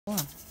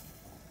Is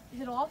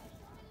it off?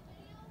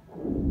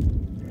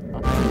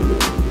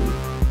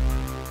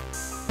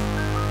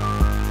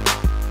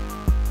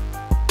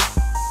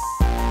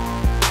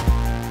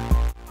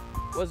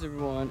 What's up,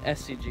 everyone?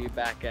 SCG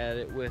back at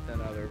it with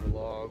another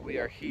vlog. We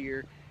are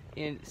here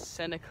in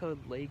Seneca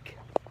Lake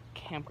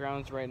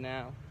campgrounds right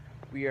now.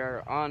 We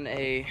are on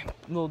a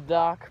little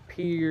dock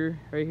pier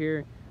right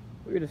here.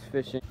 We're just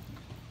fishing,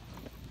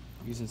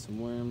 using some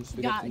worms.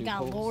 We got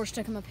a lure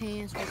stuck in my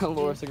pants. Got a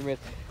lure stuck in my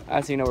pants. I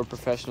see, you know, we're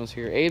professionals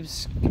here.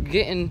 Abe's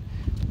getting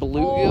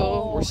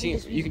bluegill. We're seeing.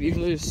 You can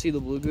literally see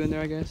the bluegill in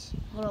there, I guess.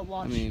 Hold up,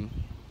 watch. I mean,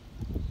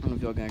 I don't know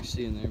if y'all can actually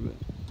see in there,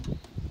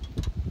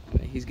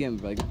 but. He's getting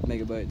like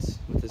megabytes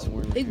with this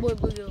worm. Big boy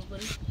bluegills,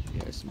 buddy.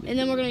 Yeah, and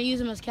then we're gonna use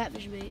them as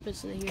catfish bait.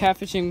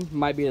 Catfishing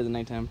might be at the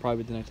nighttime,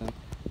 probably at the nighttime.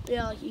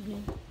 Yeah, like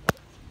evening.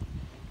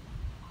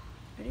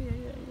 Ready.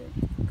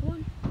 Come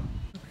on.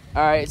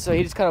 All right, so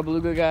he just caught a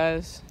bluegill,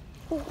 guys.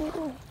 I'm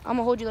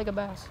gonna hold you like a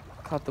bass.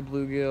 Caught the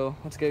bluegill.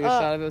 Let's get a good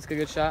shot of it. Let's get a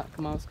good shot.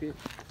 Come on, let's get.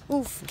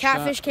 Oof,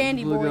 catfish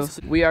candy, boys.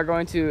 We are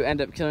going to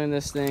end up killing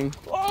this thing.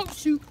 Oh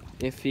shoot!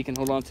 If he can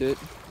hold on to it.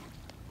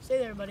 Stay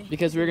there, buddy.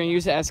 Because we're gonna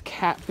use it as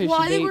catfish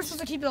Well, I think bait. we're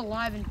supposed to keep it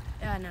alive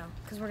and no,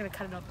 because we're gonna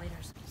cut it up later.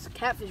 It's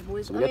catfish,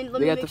 boys. We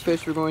got the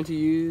fish we're going to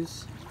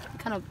use.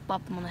 Kind of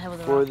bop them on the head with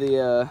a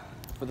rock.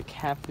 For the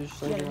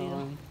catfish later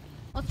on.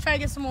 Let's try to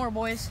get some more,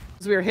 boys.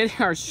 So we are hitting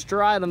our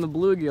stride on the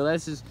bluegill.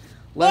 That's just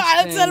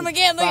I said him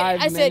again. Look,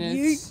 I said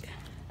yeet.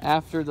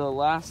 After the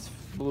last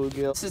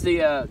bluegill.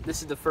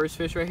 This is the first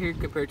fish right here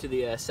compared to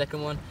the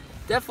second one.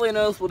 Definitely a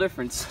noticeable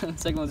difference. The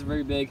second one's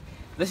very big.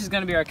 This is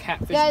gonna be our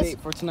catfish bait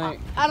for tonight.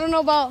 I don't know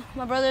about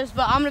my brothers,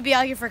 but I'm gonna be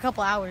out here for a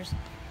couple hours,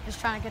 just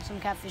trying to catch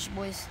some catfish,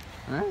 boys.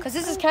 Cause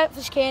this is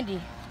catfish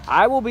candy.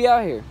 I will be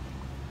out here.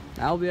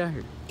 I'll be out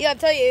here. Yeah, I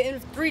tell you,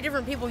 if 3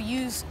 different people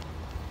use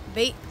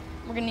bait,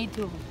 we're gonna need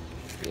 2 of them.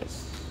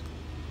 Yes.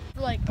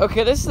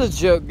 Okay, this is a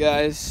joke,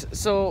 guys.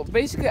 So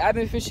basically, I've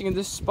been fishing in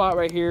this spot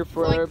right here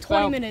for like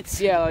 20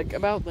 minutes. Yeah,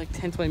 about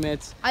 10-20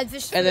 minutes. I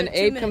fished and then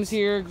Abe comes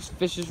here,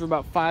 fishes for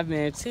about 5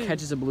 minutes,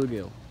 catches a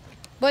bluegill.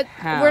 But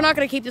we're not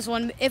gonna keep this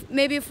one.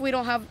 Maybe if we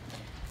don't have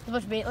as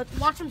much bait, let's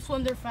watch them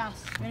swim there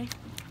fast. Ready?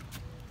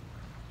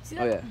 See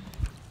that? Oh yeah.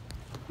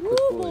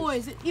 Woo,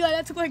 boys! Yeah,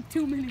 that took like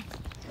 2 minutes.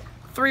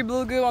 3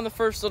 bluegill on the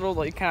first little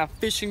kind of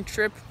fishing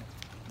trip.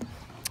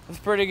 It's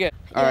pretty good.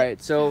 All right,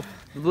 so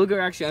the bluegill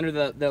are actually under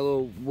that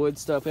little wood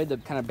stuff. We had to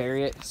kind of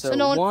bury it. So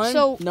no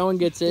one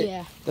gets it.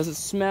 Yeah. Doesn't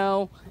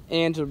smell,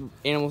 and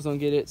animals don't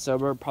get it. So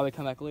we'll probably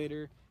come back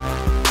later.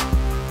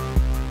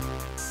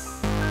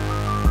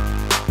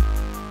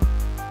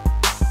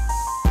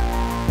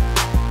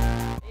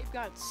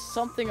 Got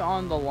something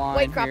on the line.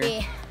 White crappie.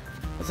 Here.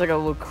 It's like a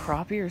little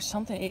crappie or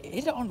something.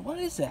 What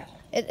is that?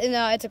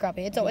 No, it's a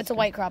crappie. It's a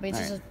white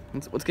crappie.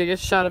 Let's get a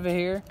shot of it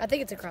here. I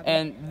think it's a crappie.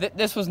 And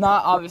this was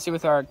not obviously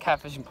with our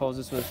catfishing poles.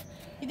 This was.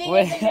 You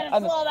think it's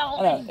gonna fall that whole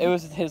thing? It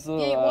was his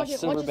little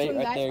silver bait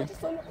right there.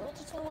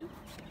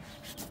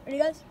 Ready,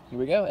 guys? Here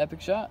we go.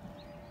 Epic shot.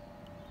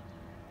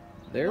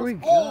 There we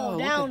go. Oh,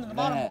 down to the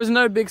bottom. There's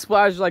another big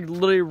splash, like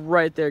literally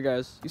right there,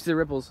 guys. You see the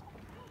ripples?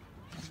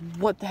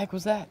 What the heck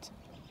was that?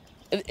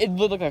 It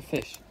looked like a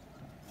fish.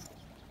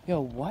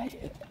 Yo, what?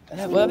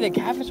 Was that a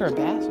catfish or a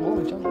bass?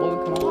 Holy jump, come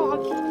on.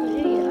 Oh, I'm an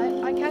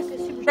idiot. I cast it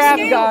super Crap,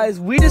 guys,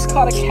 we just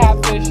caught a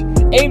catfish.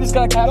 Abe just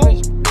got a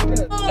catfish.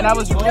 And I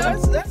was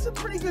that's a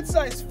pretty good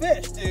sized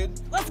fish, dude.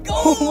 Let's go.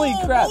 Holy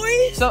crap.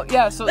 Boys.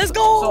 So let's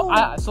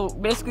go. So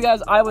basically,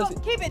 guys, I was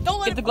keep it, don't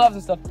let get the gloves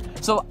and stuff.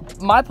 So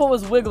my pole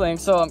was wiggling,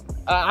 so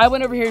I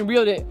went over here and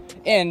reeled it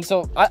in.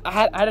 So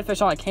I had a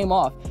fish on, it came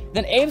off.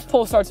 Then Abe's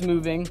pole starts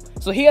moving,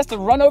 so he has to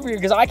run over here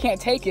because I can't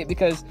take it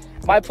because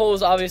my pole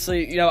is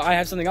obviously, I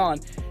have something on.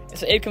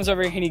 So Abe comes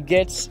over here and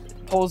he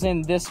pulls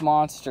in this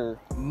monster.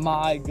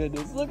 My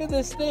goodness, look at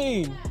this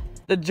thing.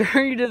 The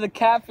journey to the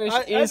catfish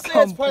is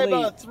complete. It's probably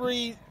about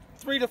a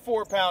 3 to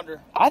 4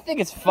 pounder. I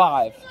think it's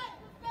 5.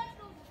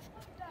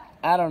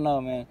 I don't know,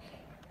 man.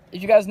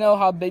 If you guys know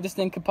how big this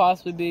thing could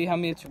possibly be, how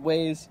many it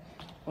weighs,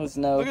 let us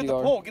know. Look at the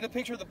pole. Get a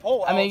picture of the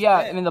pole. I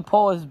mean, the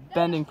pole is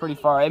bending pretty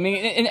far. I mean,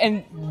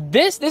 and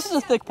this is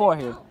a thick pole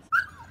here.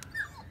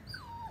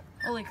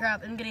 Holy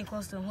crap! I'm getting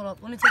close to him. Hold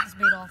up. Let me take this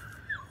bait off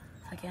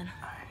if I can.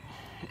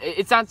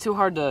 It's not too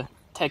hard to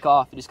take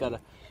off. You just gotta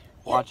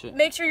watch it.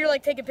 Make sure you're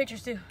taking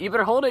pictures too. You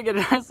better hold it. Get a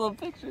nice little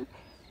picture.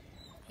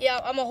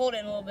 Yeah, I'm gonna hold it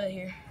in a little bit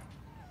here.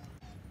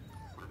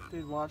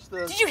 Dude, watch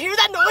this. Did you hear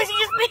that noise he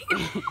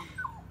just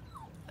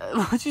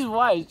made? Which is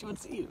why she would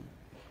see you.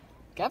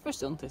 Catfish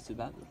don't taste too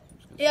bad though.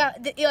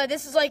 Yeah,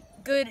 this is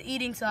good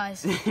eating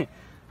size.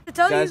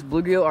 Guys,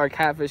 bluegill are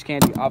catfish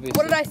candy, obviously.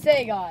 What did I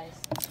say, guys?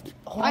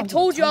 I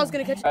told you I was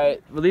gonna catch it. All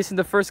right, releasing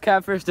the first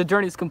catfish. The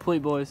journey is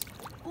complete, boys.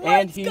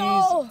 Let's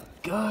go.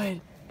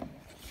 Good.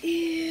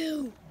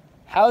 Ew.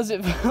 How's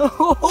it?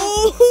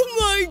 Oh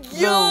my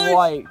god. They're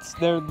white.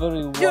 They're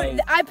literally white.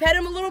 Dude, I pet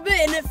him a little bit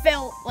and it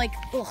felt like,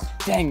 ugh.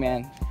 Dang,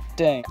 man.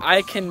 Dang.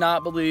 I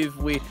cannot believe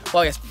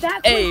I guess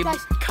Abe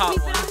caught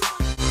one.